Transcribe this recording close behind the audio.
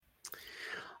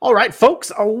All right,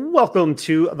 folks, welcome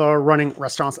to the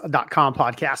runningrestaurants.com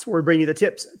podcast, where we bring you the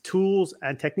tips, tools,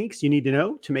 and techniques you need to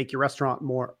know to make your restaurant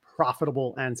more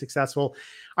profitable and successful.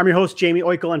 I'm your host, Jamie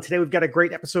Oikel, and today we've got a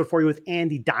great episode for you with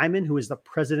Andy Diamond, who is the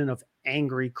president of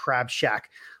Angry Crab Shack.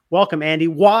 Welcome, Andy.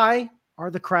 Why are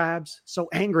the crabs so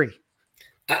angry?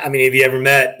 I mean, have you ever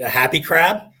met a happy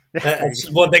crab? That's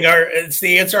one thing. It's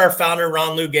the answer our founder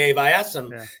Ron Liu gave. I asked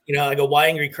him, I go, "Why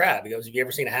angry crab?" He goes, "Have you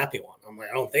ever seen a happy one?" I'm like,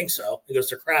 "I don't think so." He goes,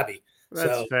 "They're crabby."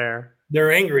 That's fair.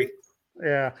 They're angry.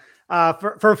 Yeah.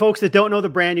 For folks that don't know the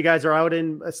brand, you guys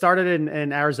are started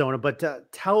in Arizona,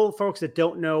 but tell folks that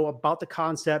don't know about the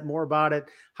concept, more about it,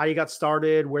 how you got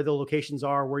started, where the locations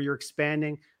are, where you're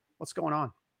expanding, what's going on.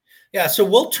 Yeah. So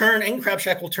Angry Crab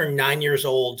Shack will turn 9 years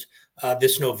old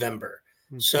this November.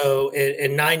 So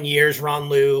in 9 years, Ron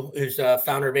Liu, who's the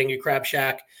founder of Angry Crab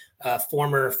Shack,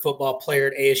 former football player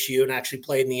at ASU and actually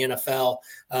played in the NFL,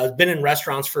 has been in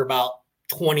restaurants for about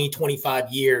 20, 25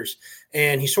 years.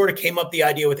 And he sort of came up the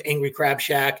idea with Angry Crab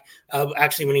Shack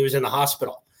actually when he was in the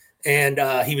hospital. And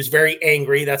he was very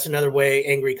angry. That's another way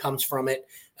angry comes from it.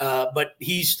 But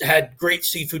he's had great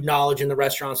seafood knowledge in the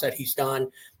restaurants that he's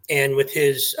done. And with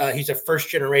his, he's a first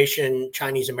generation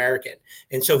Chinese American.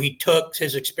 And so he took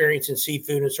his experience in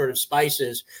seafood and sort of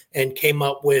spices and came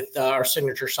up with our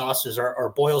signature sauces, our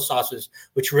boil sauces,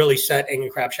 which really set Angry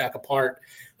Crab Shack apart.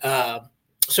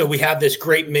 So we have this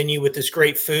great menu with this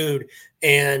great food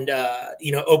and,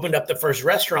 opened up the first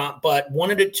restaurant, but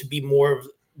wanted it to be more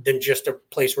than just a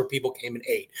place where people came and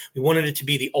ate. We wanted it to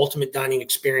be the ultimate dining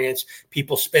experience.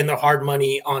 People spend their hard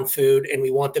money on food, and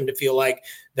we want them to feel like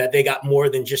that they got more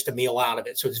than just a meal out of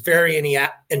it. So it's very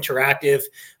interactive.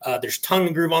 There's tongue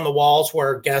and groove on the walls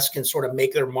where guests can sort of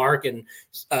make their mark and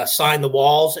sign the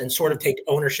walls and sort of take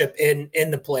ownership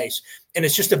in the place. And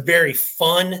it's just a very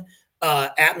fun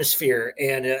atmosphere,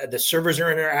 and the servers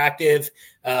are interactive.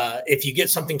 If you get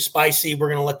something spicy, we're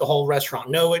going to let the whole restaurant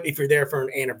know it. If you're there for an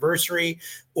anniversary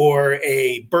or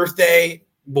a birthday,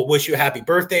 we'll wish you a happy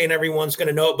birthday and everyone's going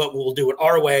to know it, but we'll do it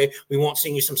our way. We won't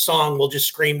sing you some song. We'll just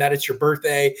scream that it's your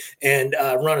birthday and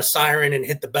run a siren and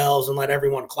hit the bells and let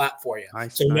everyone clap for you.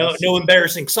 Nice. No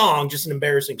embarrassing song, just an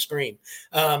embarrassing scream.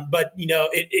 But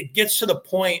it gets to the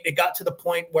point, it got to the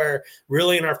point where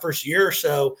really in our first year or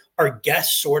so, our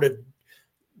guests sort of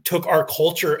took our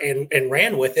culture and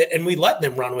ran with it, and we let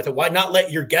them run with it. Why not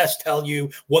let your guests tell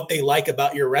you what they like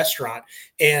about your restaurant?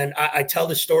 And I tell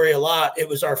this story a lot. It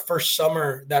was our first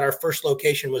summer that our first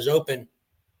location was open,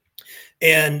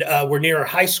 and we're near our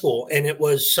high school, and it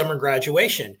was summer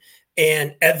graduation.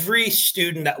 And every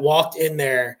student that walked in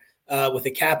there with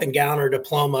a cap and gown or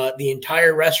diploma, the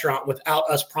entire restaurant, without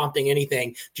us prompting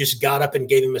anything, just got up and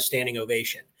gave him a standing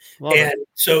ovation.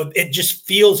 So it just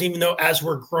feels, even though as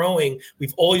we're growing,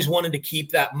 we've always wanted to keep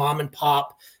that mom and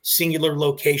pop singular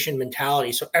location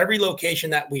mentality. So every location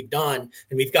that we've done,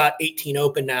 and we've got 18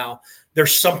 open now,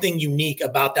 there's something unique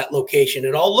about that location.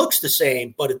 It all looks the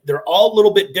same, but they're all a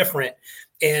little bit different.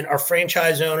 And our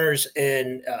franchise owners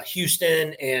in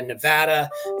Houston and Nevada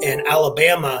and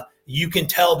Alabama, you can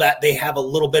tell that they have a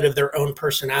little bit of their own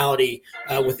personality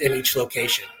within each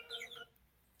location.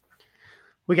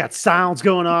 We got sounds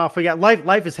going off. We got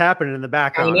life is happening in the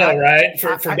background. I know,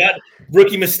 right?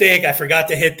 Rookie mistake. I forgot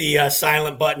to hit the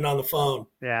silent button on the phone.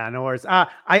 Yeah, no worries.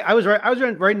 I was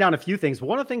writing down a few things.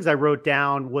 One of the things I wrote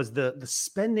down was the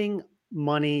spending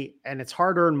money, and it's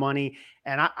hard-earned money.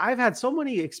 And I've had so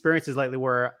many experiences lately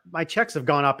where my checks have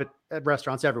gone up at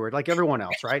restaurants everywhere, like everyone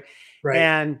else, right? Right.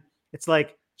 And it's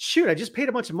like, shoot, I just paid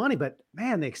a bunch of money, but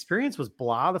man, the experience was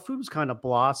blah. The food was kind of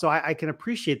blah. So I can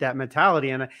appreciate that mentality.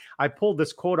 And I pulled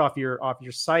this quote off your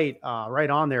site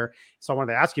right on there. So I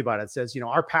wanted to ask you about it. It says,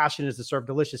 our passion is to serve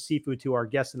delicious seafood to our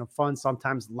guests in a fun,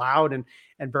 sometimes loud and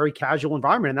very casual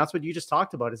environment. And that's what you just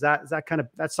talked about. Is that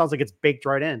that sounds like it's baked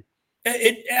right in?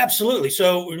 It absolutely.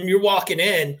 So when you're walking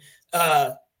in,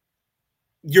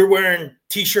 you're wearing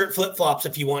t-shirt, flip-flops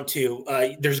if you want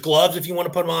to. There's gloves if you want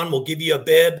to put them on. We'll give you a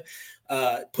bib.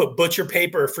 Put butcher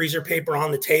paper or freezer paper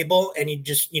on the table, and you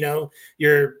just,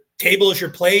 your table is your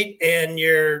plate and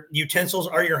your utensils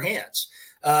are your hands.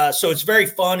 So it's very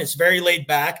fun. It's very laid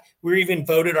back. We were even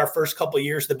voted our first couple of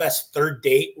years the best third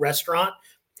date restaurant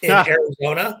in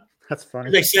Arizona. That's funny.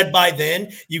 They said by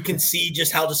then you can see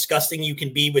just how disgusting you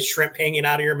can be with shrimp hanging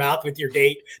out of your mouth with your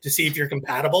date to see if you're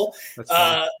compatible.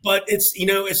 But it's,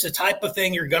 it's the type of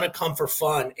thing you're going to come for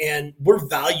fun, and we're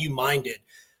value minded.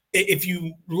 if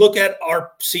you look at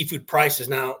our seafood prices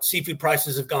now, seafood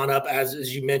prices have gone up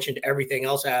as you mentioned, everything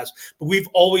else has, but we've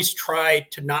always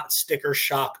tried to not sticker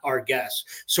shock our guests.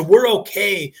 So we're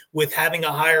okay with having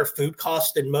a higher food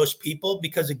cost than most people,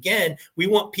 because again, we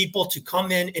want people to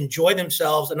come in, enjoy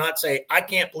themselves and not say, I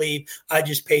can't believe I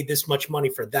just paid this much money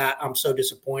for that. I'm so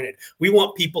disappointed. We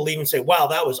want people to even say, wow,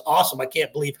 that was awesome. I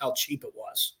can't believe how cheap it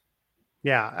was.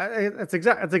 Yeah, that's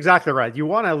exactly right. You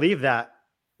want to leave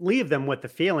them with the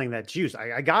feeling that, juice,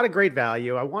 I got a great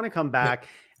value. I want to come back.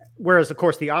 Whereas, of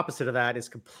course, the opposite of that is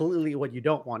completely what you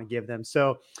don't want to give them.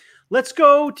 So let's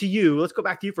go to you. Let's go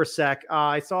back to you for a sec.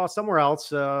 I saw somewhere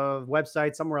else,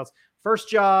 website somewhere else, first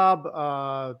job,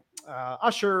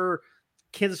 usher,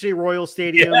 Kansas City Royal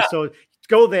Stadium. Yeah. So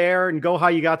go there and go how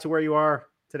you got to where you are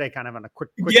today, kind of on a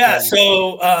quick yeah. journey.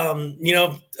 So,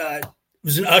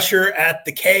 was an usher at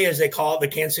the K, as they call it, the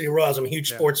Kansas City Royals. I'm a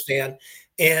huge sports fan,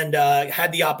 and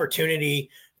had the opportunity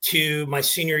to, my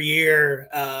senior year,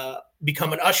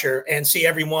 become an usher and see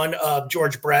every one of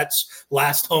George Brett's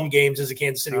last home games as a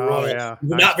Kansas City Royal. Yeah.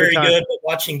 Not very good, but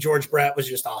watching George Brett was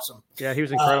just awesome. Yeah, he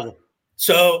was incredible.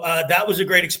 So that was a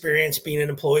great experience, being an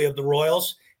employee of the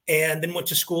Royals, and then went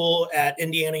to school at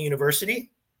Indiana University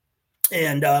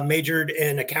and majored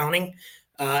in accounting.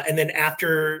 And then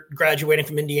after graduating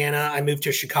from Indiana, I moved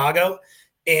to Chicago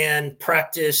and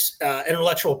practiced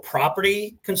intellectual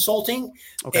property consulting,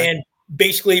 and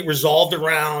basically resolved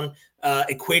around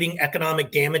equating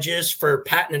economic damages for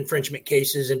patent infringement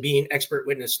cases and being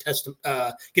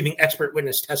giving expert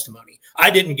witness testimony.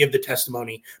 I didn't give the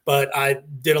testimony, but I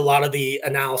did a lot of the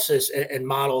analysis and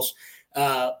models.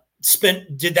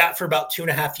 Did that for about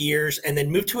 2.5 years, and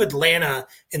then moved to Atlanta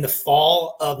in the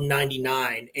fall of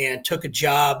 '99 and took a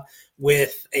job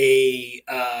with a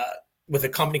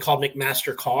company called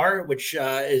McMaster Carr, which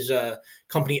is a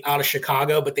company out of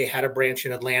Chicago, but they had a branch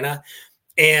in Atlanta.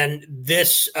 And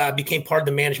this became part of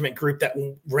the management group that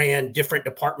ran different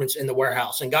departments in the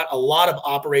warehouse, and got a lot of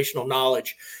operational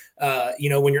knowledge.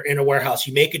 When you're in a warehouse,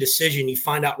 you make a decision, you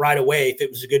find out right away if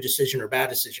it was a good decision or bad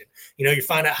decision. You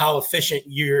find out how efficient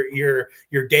your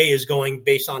day is going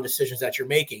based on decisions that you're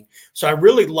making. So I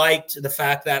really liked the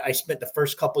fact that I spent the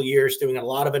first couple of years doing a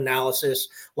lot of analysis,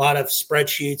 a lot of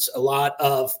spreadsheets, a lot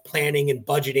of planning and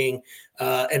budgeting,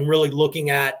 and really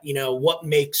looking at, what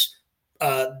makes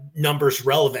numbers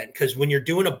relevant. Because when you're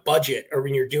doing a budget or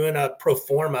when you're doing a pro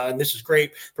forma, and this is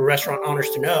great for restaurant owners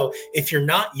to know, if you're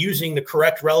not using the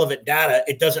correct relevant data,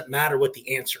 it doesn't matter what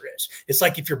the answer is. It's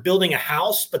like if you're building a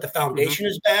house, but the foundation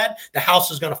is bad, the house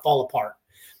is going to fall apart.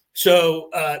 So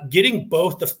getting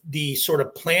both the sort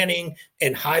of planning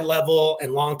and high level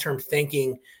and long-term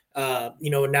thinking,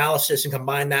 analysis, and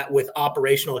combine that with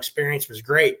operational experience was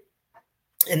great.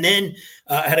 And then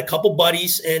I had a couple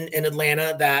buddies in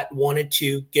Atlanta that wanted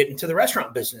to get into the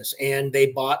restaurant business, and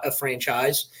they bought a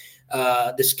franchise,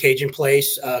 this Cajun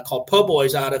place called Po'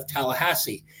 Boys out of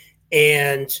Tallahassee.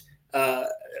 And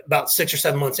about 6 or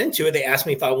 7 months into it, they asked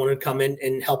me if I wanted to come in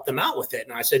and help them out with it.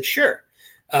 And I said, sure.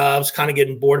 I was kind of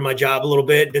getting bored of my job a little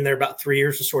bit. Been there about 3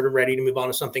 years, was sort of ready to move on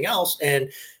to something else. And,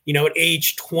 at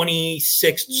age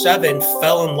 26, 7,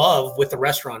 fell in love with the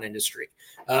restaurant industry.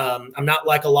 I'm not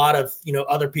like a lot of,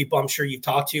 other people I'm sure you've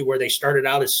talked to, where they started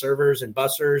out as servers and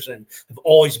bussers and have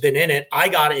always been in it. I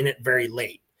got in it very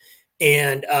late,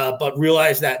 and but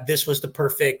realized that this was the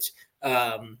perfect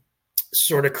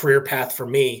sort of career path for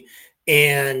me.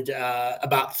 And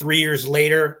about 3 years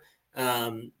later,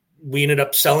 we ended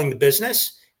up selling the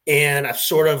business, and I've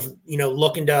sort of,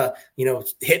 looking to,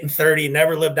 hitting 30,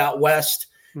 never lived out West,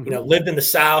 lived in the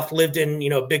South, lived in,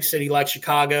 a big city like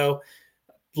Chicago.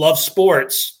 Love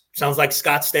sports. Sounds like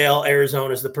Scottsdale,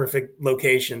 Arizona is the perfect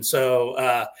location.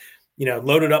 So,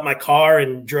 loaded up my car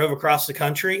and drove across the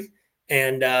country,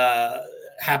 and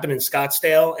happened in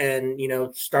Scottsdale,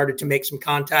 and, started to make some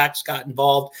contacts, got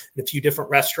involved in a few different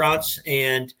restaurants.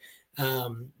 And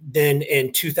then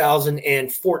in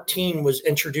 2014 was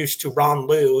introduced to Ron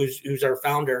Liu, who's our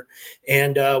founder.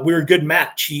 And we were a good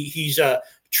match. He's a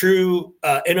true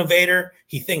innovator.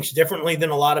 He thinks differently than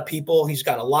a lot of people. He's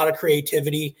got a lot of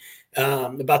creativity.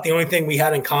 About the only thing we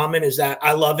had in common is that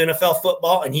I love NFL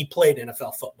football and he played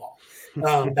NFL football.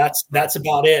 That's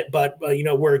about it. But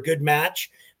we're a good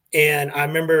match. And I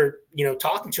remember,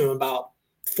 talking to him about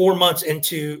 4 months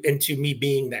into me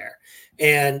being there.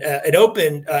 And it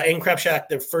opened in Crab Shack.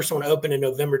 The first one opened in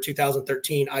November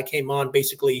 2013. I came on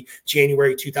basically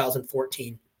January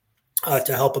 2014.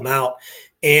 to help him out.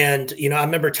 And, I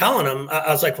remember telling him,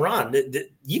 I was like, Ron,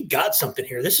 you got something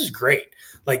here. This is great.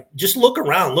 Like, just look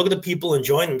around, look at the people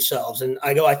enjoying themselves. And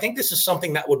I go, I think this is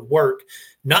something that would work,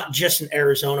 not just in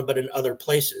Arizona, but in other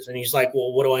places. And he's like,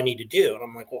 well, what do I need to do? And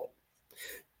I'm like, well,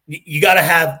 you got to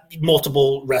have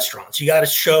multiple restaurants. You got to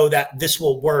show that this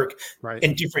will work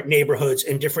in different neighborhoods,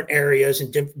 in different areas,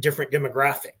 and different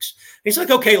demographics. And he's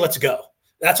like, okay, let's go.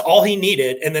 That's all he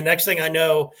needed. And the next thing I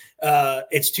know,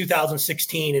 it's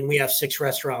 2016 and we have 6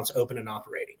 restaurants open and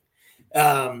operating.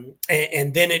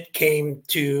 And then it came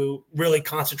to really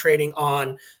concentrating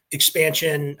on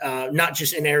expansion, not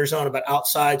just in Arizona, but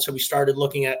outside. So we started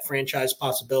looking at franchise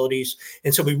possibilities.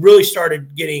 And so we really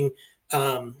started getting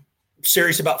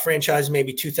serious about franchise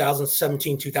maybe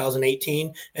 2017,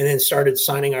 2018, and then started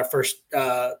signing our first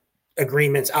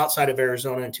agreements outside of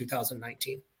Arizona in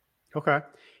 2019. Okay.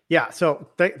 Yeah. So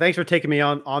thanks for taking me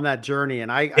on that journey. And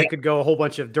I could go a whole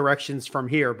bunch of directions from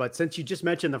here, but since you just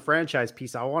mentioned the franchise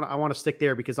piece, I want to stick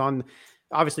there because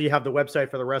obviously you have the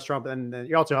website for the restaurant, and then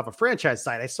you also have a franchise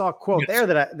site. I saw a quote there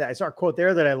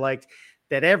that I liked,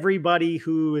 that everybody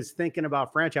who is thinking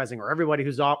about franchising or everybody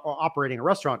who's operating a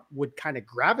restaurant would kind of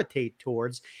gravitate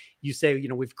towards. You say,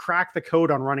 we've cracked the code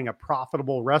on running a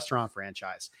profitable restaurant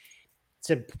franchise.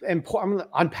 I'm going to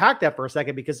unpack that for a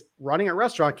second, because running a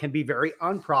restaurant can be very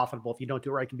unprofitable. If you don't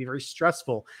do it right, it can be very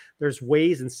stressful. There's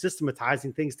ways in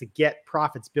systematizing things to get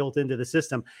profits built into the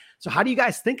system. So how do you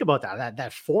guys think about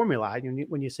that formula?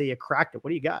 When you say you cracked it, what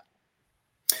do you got?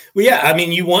 Well, yeah, I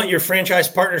mean, you want your franchise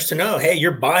partners to know, hey,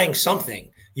 you're buying something.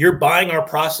 You're buying our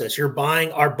process. You're buying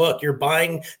our book. You're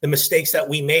buying the mistakes that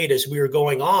we made as we were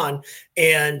going on,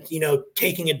 and,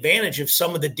 taking advantage of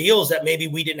some of the deals that maybe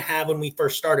we didn't have when we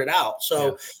first started out.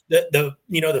 So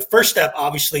the first step,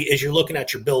 obviously, is you're looking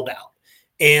at your build out.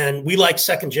 And we like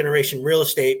second generation real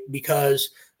estate because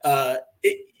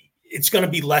it's going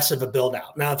to be less of a build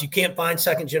out. Now, if you can't find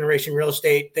second generation real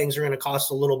estate, things are going to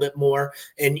cost a little bit more,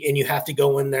 and you have to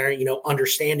go in there,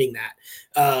 understanding that.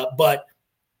 But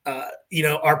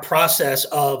our process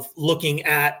of looking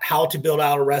at how to build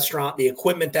out a restaurant, the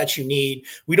equipment that you need.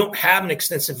 We don't have an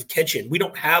extensive kitchen. We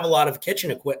don't have a lot of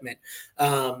kitchen equipment.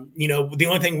 The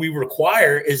only thing we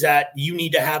require is that you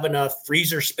need to have enough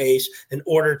freezer space in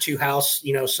order to house,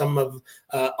 some of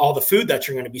all the food that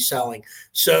you're going to be selling.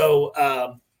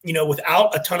 So,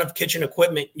 without a ton of kitchen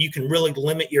equipment, you can really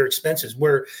limit your expenses.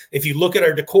 Where if you look at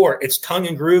our decor, it's tongue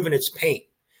and groove and it's paint.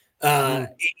 So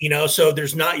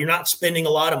you're not spending a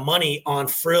lot of money on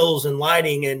frills and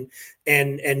lighting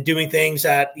and doing things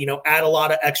that, add a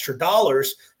lot of extra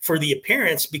dollars for the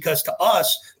appearance, because to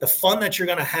us, the fun that you're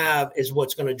going to have is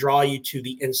what's going to draw you to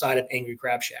the inside of Angry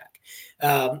Crab Shack.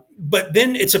 But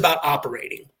then it's about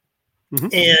operating. Mm-hmm.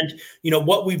 And,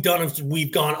 what we've done is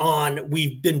we've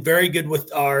been very good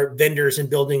with our vendors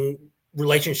and building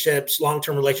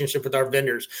long-term relationship with our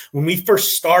vendors. When we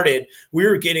first started, we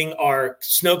were getting our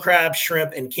snow crab,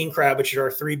 shrimp, and king crab, which are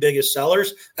our 3 biggest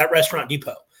sellers, at Restaurant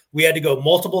Depot. We had to go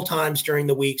multiple times during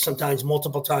the week, sometimes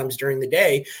multiple times during the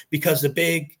day, because the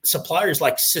big suppliers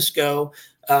like Sysco,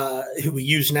 who we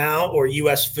use now, or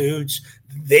US Foods,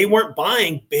 they weren't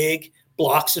buying big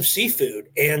blocks of seafood.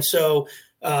 And so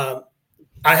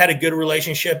I had a good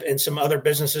relationship and some other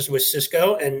businesses with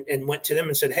Sysco, and went to them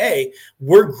and said, hey,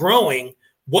 we're growing.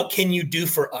 What can you do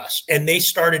for us? And they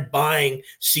started buying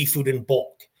seafood in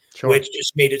bulk, which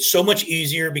just made it so much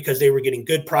easier because they were getting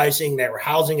good pricing. They were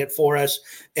housing it for us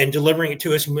and delivering it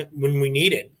to us when we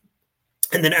needed.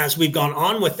 And then as we've gone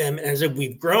on with them, and as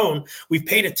we've grown, we've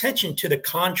paid attention to the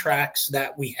contracts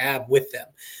that we have with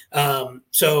them.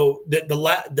 So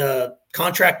the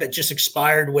contract that just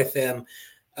expired with them,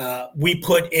 we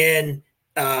put in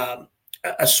a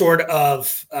sort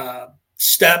of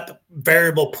step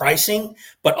variable pricing,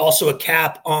 but also a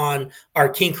cap on our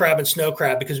king crab and snow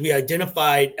crab, because we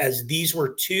identified as these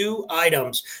were 2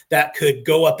 items that could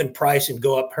go up in price and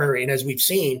go up hurry. And as we've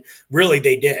seen, really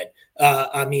they did.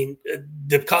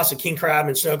 The cost of king crab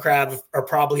and snow crab are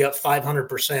probably up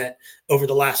 500% over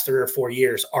the last 3 or 4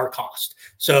 years, our cost.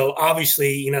 So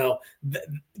obviously,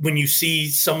 when you see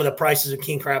some of the prices of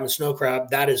king crab and snow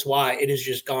crab, that is why it has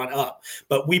just gone up.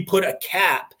 But we put a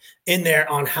cap in there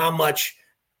on how much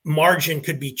margin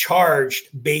could be charged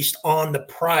based on the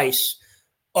price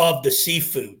of the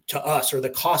seafood to us, or the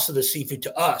cost of the seafood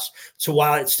to us. So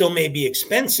while it still may be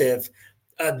expensive,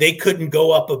 they couldn't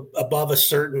go up above a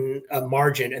certain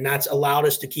margin, and that's allowed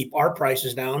us to keep our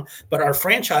prices down. But our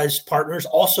franchise partners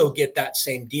also get that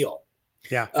same deal.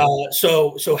 Yeah.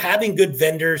 So having good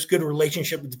vendors, good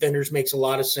relationship with the vendors makes a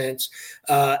lot of sense,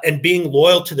 and being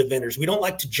loyal to the vendors. We don't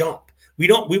like to jump.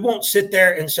 We won't sit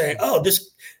there and say, oh,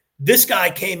 This guy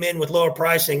came in with lower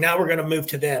pricing. Now we're going to move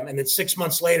to them. And then 6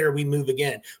 months later, we move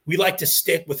again. We like to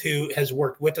stick with who has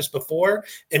worked with us before.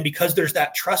 And because there's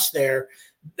that trust there,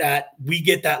 that we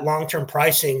get that long-term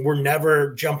pricing, we're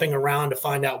never jumping around to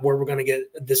find out where we're going to get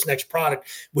this next product,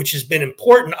 which has been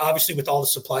important, obviously, with all the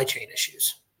supply chain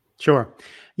issues. Sure.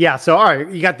 Yeah. So, all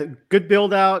right, you got the good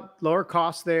build out, lower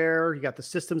cost there. You got the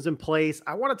systems in place.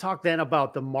 I want to talk then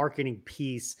about the marketing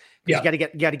piece. You got to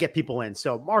get people in.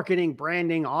 So marketing,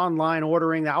 branding, online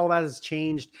ordering, all that has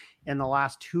changed in the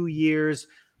last 2 years.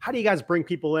 How do you guys bring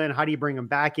people in? How do you bring them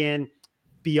back in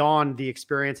beyond the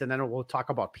experience? And then we'll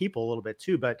talk about people a little bit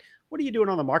too, but what are you doing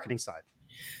on the marketing side?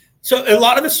 So a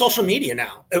lot of it's social media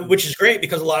now, which is great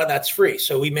because a lot of that's free.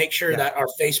 So we make sure that our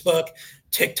Facebook,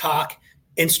 TikTok,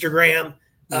 Instagram,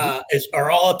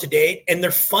 are all up to date, and they're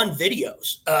fun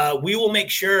videos. We will make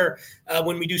sure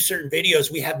when we do certain videos,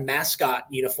 we have mascot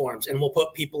uniforms, and we'll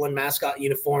put people in mascot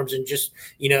uniforms, and just,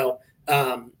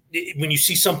 when you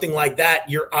see something like that,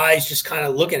 your eyes just kind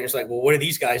of look at it. It's like, well, what are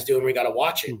these guys doing? We got to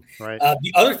watch it. Right.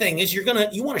 The other thing is you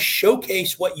want to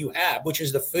showcase what you have, which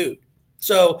is the food.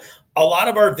 So a lot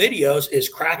of our videos is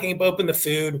cracking open the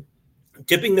food,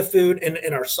 dipping the food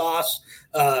in our sauce.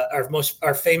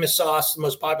 Our famous sauce, the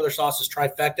most popular sauce is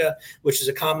Trifecta, which is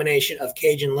a combination of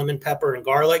Cajun, lemon pepper, and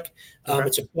garlic.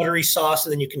 It's a buttery sauce,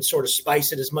 and then you can sort of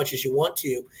spice it as much as you want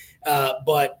to.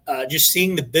 But just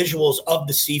seeing the visuals of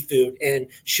the seafood and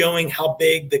showing how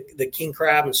big the king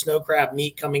crab and snow crab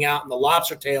meat coming out and the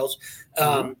lobster tails,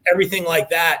 everything like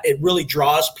that, it really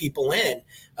draws people in.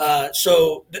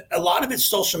 So a lot of it's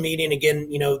social media. And again,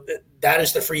 that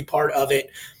is the free part of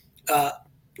it.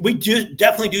 We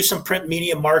definitely do some print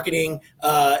media marketing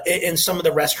in some of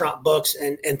the restaurant books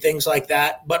and things like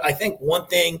that. But I think one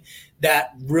thing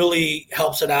that really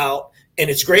helps it out, and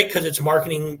it's great because it's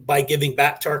marketing by giving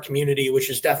back to our community, which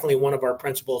is definitely one of our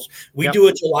principles. We do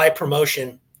a July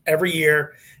promotion every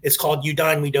year. It's called You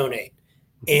Dine, We Donate.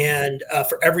 And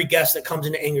for every guest that comes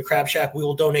into Angry Crab Shack, we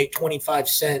will donate 25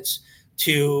 cents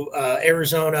to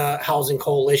Arizona Housing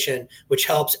Coalition, which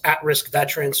helps at-risk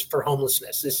veterans for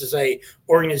homelessness. This is a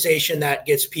organization that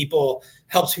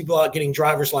helps people out getting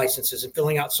driver's licenses and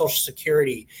filling out Social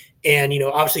Security, and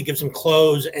obviously gives them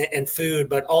clothes and food,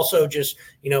 but also just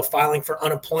filing for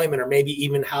unemployment, or maybe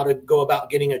even how to go about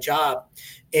getting a job.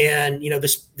 And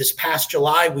this past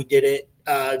July we did it.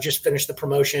 Just finished the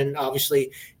promotion,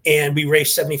 obviously, and we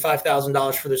raised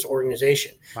 $75,000 for this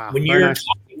organization. Wow,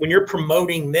 when you're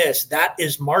promoting this, that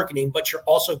is marketing, but you're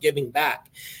also giving back.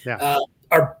 Yeah.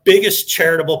 Our biggest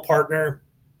charitable partner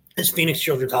is Phoenix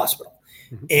Children's Hospital.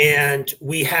 And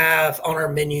we have on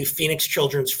our menu Phoenix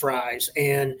Children's Fries.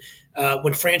 And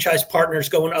when franchise partners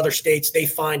go in other states, they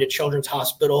find a children's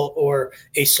hospital or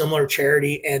a similar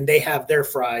charity, and they have their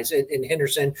fries. In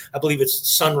Henderson, I believe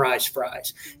it's Sunrise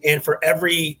Fries. And for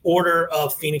every order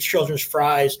of Phoenix Children's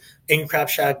Fries, Angry Crab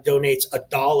Shack donates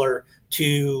 $1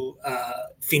 to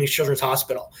Phoenix Children's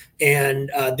Hospital.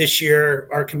 And this year,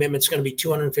 our commitment is going to be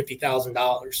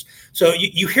 $250,000. So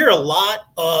you hear a lot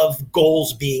of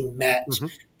goals being met,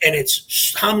 and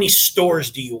it's how many stores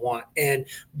do you want, and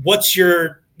what's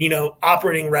your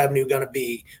operating revenue going to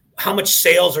be? How much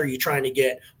sales are you trying to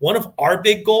get? One of our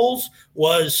big goals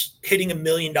was hitting $1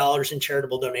 million in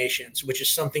charitable donations, which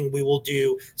is something we will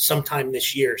do sometime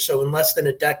this year. So in less than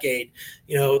a decade,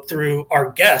 through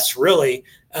our guests, really,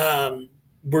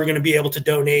 we're going to be able to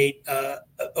donate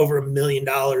over $1 million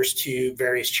to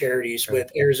various charities, with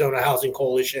Arizona Housing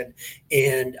Coalition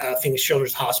and Phoenix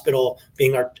Children's Hospital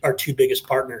being our two biggest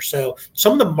partners. So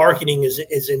some of the marketing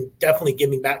is in definitely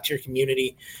giving back to your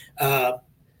community.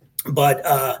 But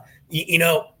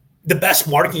the best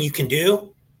marketing you can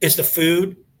do is the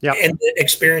food and the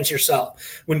experience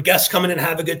yourself. When guests come in and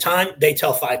have a good time, they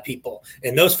tell 5 people,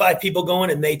 and those 5 people go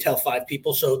in and they tell 5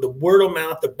 people. So the word of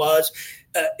mouth, the buzz,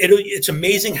 it's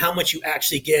amazing how much you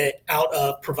actually get out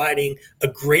of providing a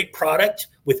great product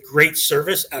with great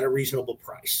service at a reasonable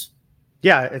price.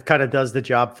 Yeah, it kind of does the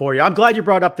job for you. I'm glad you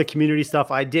brought up the community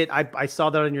stuff. I saw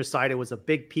that on your site. It was a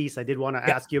big piece. I did want to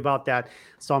ask you about that.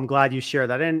 So I'm glad you share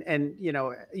that. And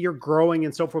you're growing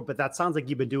and so forth, but that sounds like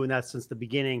you've been doing that since the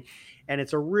beginning. And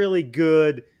it's a really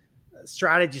good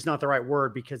strategy, is not the right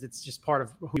word, because it's just part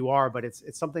of who you are, but it's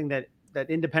something that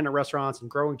independent restaurants and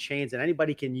growing chains and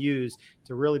anybody can use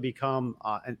to really become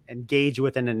engaged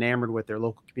with and enamored with their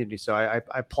local community. So I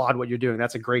applaud what you're doing.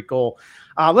 That's a great goal.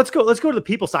 Let's go to the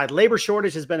people side. Labor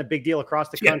shortage has been a big deal across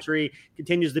the country,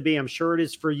 continues to be. I'm sure it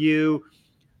is for you.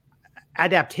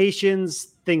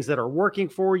 Adaptations, things that are working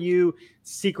for you,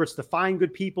 secrets to find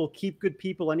good people, keep good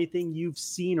people, anything you've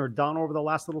seen or done over the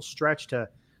last little stretch to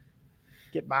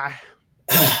get by?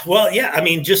 Well, yeah, I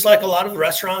mean, just like a lot of the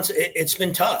restaurants, it's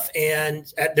been tough.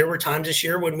 And there were times this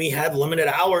year when we had limited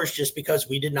hours just because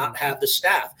we did not have the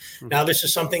staff. Mm-hmm. Now, this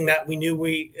is something that we knew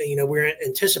we were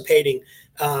anticipating.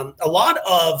 A lot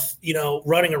of,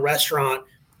 running a restaurant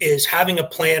is having a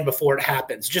plan before it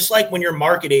happens. Just like when you're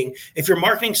marketing, if you're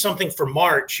marketing something for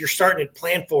March, you're starting to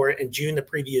plan for it in June the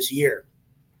previous year.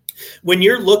 When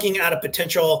you're looking at a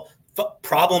potential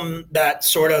problem that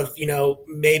sort of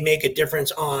may make a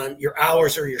difference on your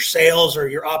hours or your sales or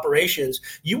your operations,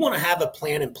 you want to have a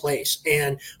plan in place.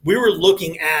 And we were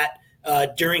looking at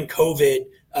during COVID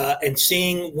and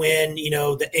seeing when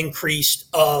the increase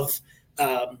of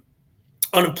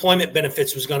unemployment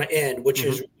benefits was going to end, which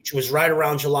was right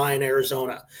around July in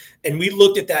Arizona. And we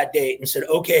looked at that date and said,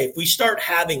 okay, if we start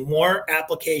having more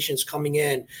applications coming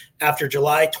in after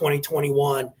July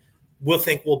 2021, we'll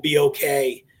think we'll be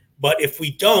okay. But if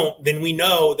we don't, then we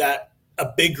know that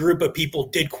a big group of people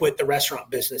did quit the restaurant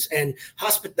business. And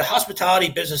the hospitality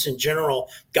business in general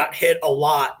got hit a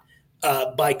lot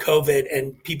by COVID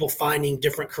and people finding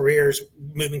different careers,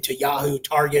 moving to Yahoo,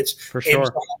 Targets, for sure.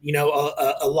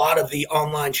 Amazon, a lot of the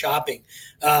online shopping.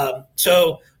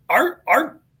 So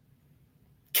our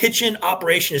kitchen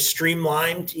operation is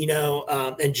streamlined.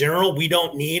 In general, we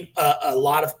don't need a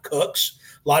lot of cooks,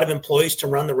 a lot of employees to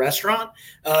run the restaurant.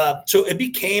 So it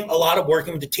became a lot of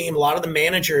working with the team, a lot of the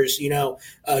managers,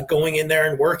 going in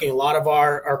there and working, a lot of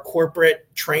our corporate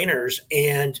trainers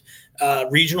and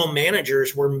regional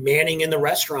managers were manning in the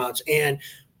restaurants. And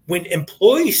when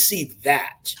employees see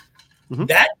that,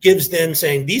 that gives them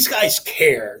saying, these guys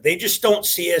care. They just don't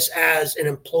see us as an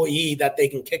employee that they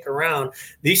can kick around.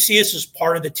 They see us as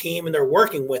part of the team and they're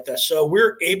working with us. So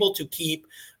we're able to keep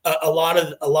a lot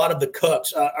of the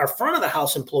cooks, our front of the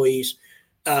house employees.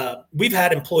 We've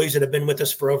had employees that have been with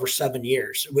us for over 7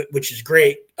 years, which is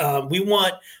great. We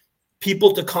want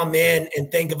people to come in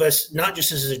and think of us not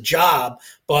just as a job,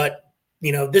 but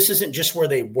this isn't just where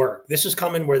they work. This is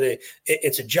coming where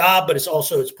it's a job, but it's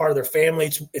part of their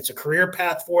family. It's a career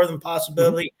path for them,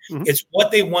 possibility. It's what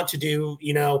they want to do,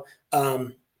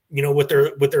 with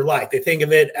their life. They think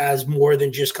of it as more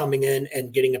than just coming in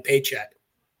and getting a paycheck.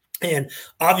 And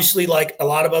obviously, like a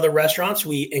lot of other restaurants,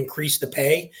 we increased the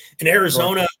pay. In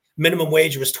Arizona, minimum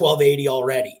wage was $12.80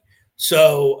 already.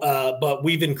 So, but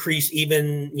we've increased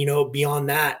even, beyond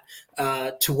that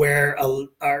to where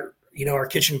our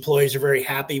kitchen employees are very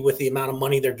happy with the amount of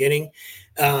money they're getting.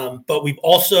 But we've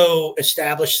also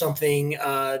established something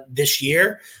this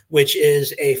year, which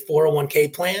is a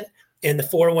 401k plan. And the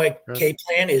 401k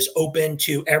plan is open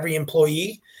to every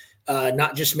employee,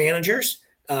 not just managers,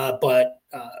 but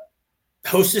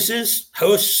hostesses,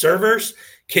 hosts, servers,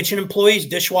 kitchen employees,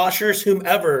 dishwashers,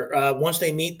 whomever. Once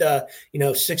they meet the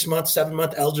 6-month,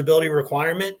 7-month eligibility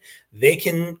requirement, they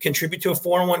can contribute to a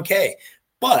 401k.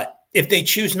 But if they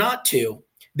choose not to,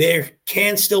 there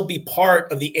can still be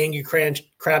part of the Angry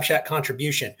Crab Shack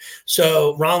contribution.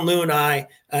 So Ron Liu and I,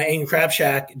 Angry Crab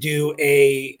Shack, do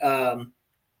a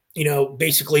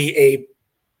basically a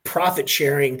profit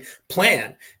sharing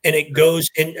plan, and it goes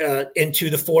into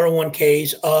the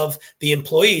 401ks of the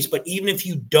employees. But even if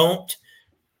you don't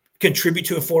contribute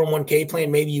to a 401k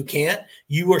plan, maybe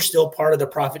you are still part of the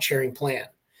profit sharing plan.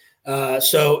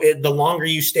 So the longer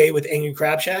you stay with Angry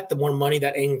Crab Shack, the more money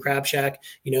that Angry Crab Shack,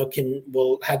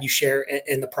 will have you share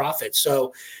in the profit.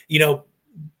 So,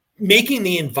 making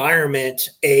the environment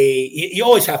you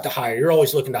always have to hire. You're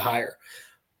always looking to hire.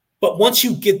 But once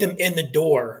you get them in the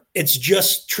door, it's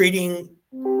just treating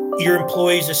your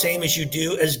employees the same as you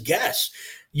do as guests.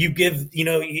 You give,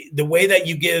 the way that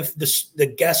you give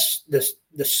the guests,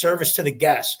 the service to the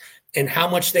guests, and how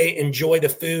much they enjoy the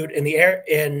food and the air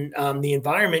and the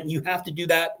environment, you have to do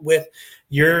that with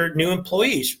your new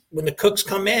employees. When the cooks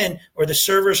come in or the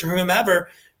servers or whomever,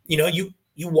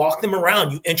 you walk them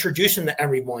around, you introduce them to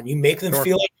everyone, you make them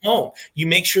feel at home, you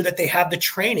make sure that they have the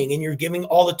training and you're giving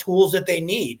all the tools that they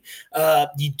need.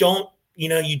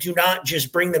 You do not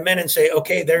just bring them in and say,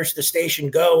 okay, there's the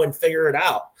station, go and figure it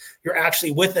out. You're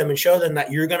actually with them and show them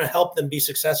that you're going to help them be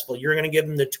successful. You're going to give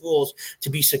them the tools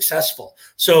to be successful.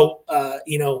 So,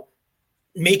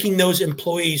 making those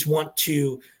employees want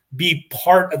to be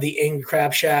part of the Angry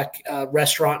Crab Shack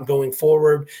restaurant going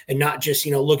forward, and not just,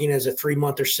 looking as a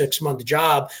 3-month or 6-month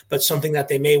job, but something that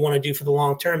they may want to do for the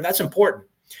long term. That's important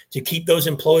to keep those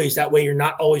employees. That way you're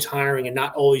not always hiring and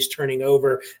not always turning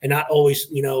over and not always,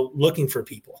 looking for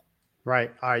people.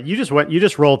 Right. All right. You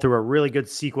just rolled through a really good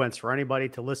sequence for anybody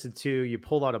to listen to. You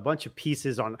pulled out a bunch of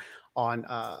pieces on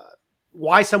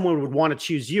why someone would want to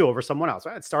choose you over someone else.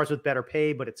 Right? It starts with better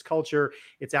pay, but it's culture,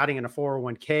 it's adding in a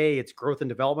 401k, it's growth and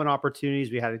development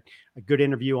opportunities. We had a good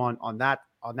interview on that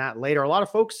on that later. A lot of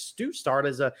folks do start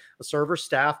as a server,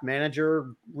 staff,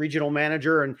 manager, regional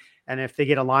manager, and if they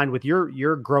get aligned with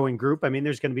your growing group, I mean,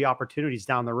 there's going to be opportunities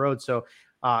down the road. So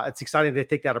it's exciting to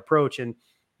take that approach, and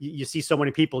you see so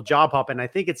many people job hop, and I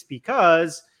think it's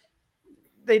because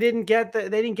they didn't get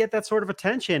that sort of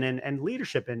attention and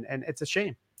leadership, and it's a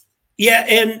shame. Yeah,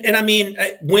 and I mean,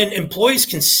 when employees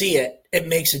can see it, it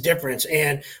makes a difference.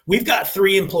 And we've got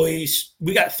 3 employees.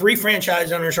 We got 3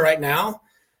 franchise owners right now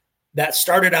that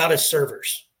started out as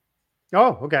servers.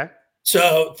 Oh, okay.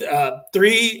 So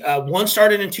 3, one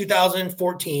started in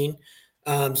 2014.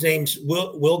 His name's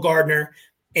Will Gardner,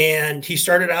 and he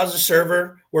started out as a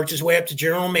server, worked his way up to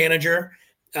general manager.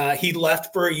 He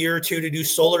left for a year or 2 to do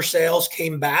solar sales,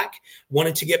 came back,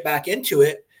 wanted to get back into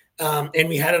it. And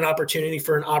we had an opportunity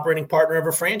for an operating partner of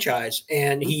a franchise,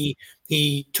 and he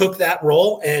took that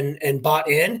role and bought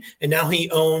in, and now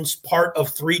he owns part of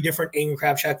 3 different Angry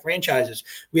Crab Shack franchises.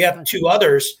 We have 2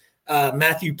 others,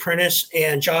 Matthew Prentice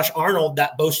and Josh Arnold,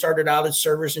 that both started out as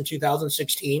servers in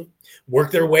 2016,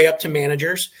 worked their way up to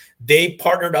managers. They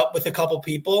partnered up with a couple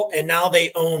people, and now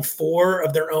they own 4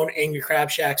 of their own Angry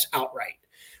Crab Shacks outright.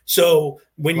 So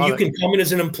when you can come in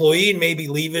as an employee and maybe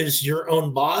leave as your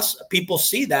own boss, people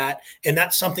see that, and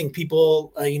that's something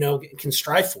people can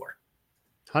strive for.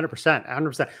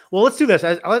 100%. Well, let's do this.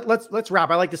 Let's wrap.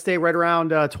 I like to stay right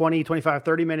around 20, 25,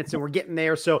 30 minutes, and we're getting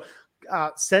there. So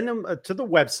send them to the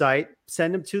website,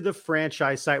 send them to the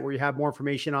franchise site where you have more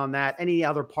information on that. Any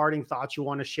other parting thoughts you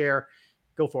want to share?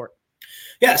 Go for it.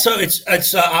 Yeah, so it's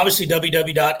obviously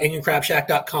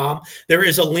www.angrycrabshack.com. There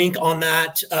is a link on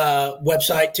that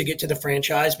website to get to the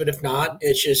franchise, but if not,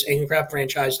 it's just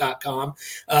angrycrabfranchise.com.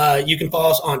 You can follow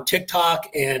us on TikTok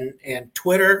and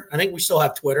Twitter. I think we still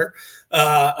have Twitter.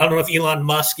 I don't know if Elon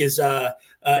Musk has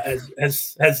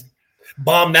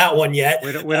bombed that one yet.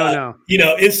 We don't know.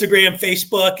 Instagram,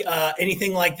 Facebook,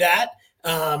 anything like that.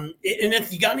 And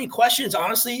if you got any questions,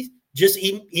 honestly, just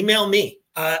email me.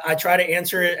 I try to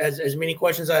answer as many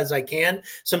questions as I can.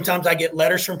 Sometimes I get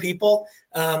letters from people,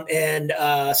 and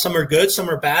some are good, some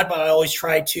are bad, but I always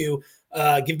try to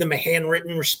give them a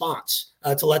handwritten response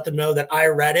to let them know that I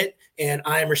read it and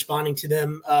I am responding to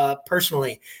them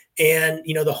personally. And,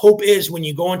 the hope is when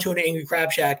you go into an Angry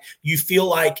Crab Shack, you feel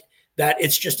like that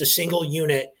it's just a single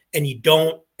unit and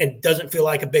it doesn't feel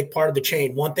like a big part of the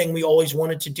chain. One thing we always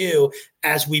wanted to do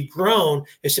as we've grown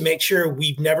is to make sure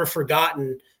we've never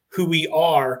forgotten who we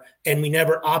are, and we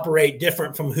never operate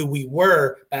different from who we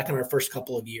were back in our first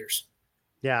couple of years.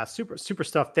 Yeah, super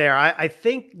stuff there. I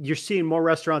think you're seeing more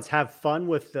restaurants have fun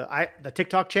with the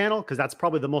TikTok channel, because that's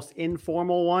probably the most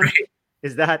informal one. Right.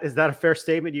 Is that a fair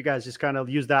statement? You guys just kind of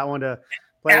use that one to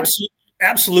play with?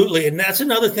 Absolutely. And that's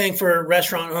another thing for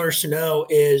restaurant owners to know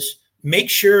is make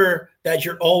sure that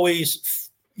you're always,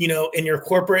 in your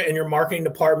corporate and your marketing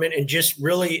department and just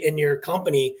really in your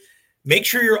company, make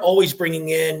sure you're always bringing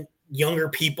in younger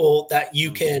people that you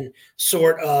can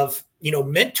sort of,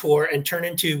 mentor and turn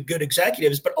into good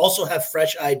executives, but also have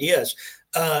fresh ideas.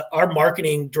 Our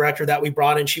marketing director that we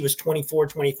brought in, she was 24,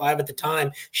 25 at the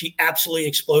time. She absolutely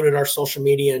exploded our social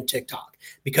media and TikTok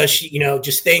because she,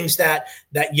 just things that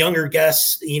younger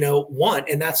guests, want.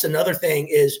 And that's another thing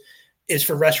is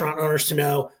for restaurant owners to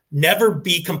know, never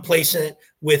be complacent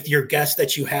with your guests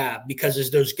that you have, because as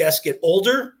those guests get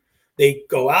older, they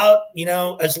go out,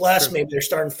 as less. Sure. Maybe they're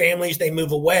starting families, they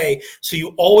move away. So you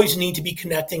always need to be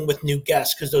connecting with new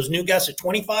guests, because those new guests at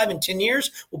 25 in 10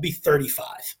 years will be 35.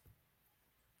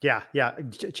 Yeah.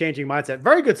 Changing mindset.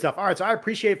 Very good stuff. All right. So I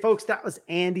appreciate it, folks. That was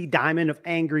Andy Diamond of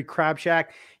Angry Crab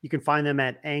Shack. You can find them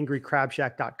at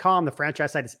angrycrabshack.com. The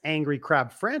franchise site is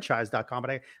angrycrabfranchise.com.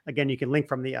 But again, you can link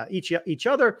from the each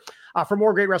other for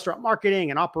more great restaurant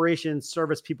marketing and operations,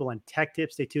 service people, and tech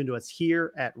tips. Stay tuned to us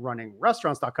here at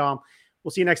runningrestaurants.com. We'll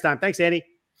see you next time. Thanks, Andy.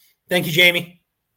 Thank you, Jamie.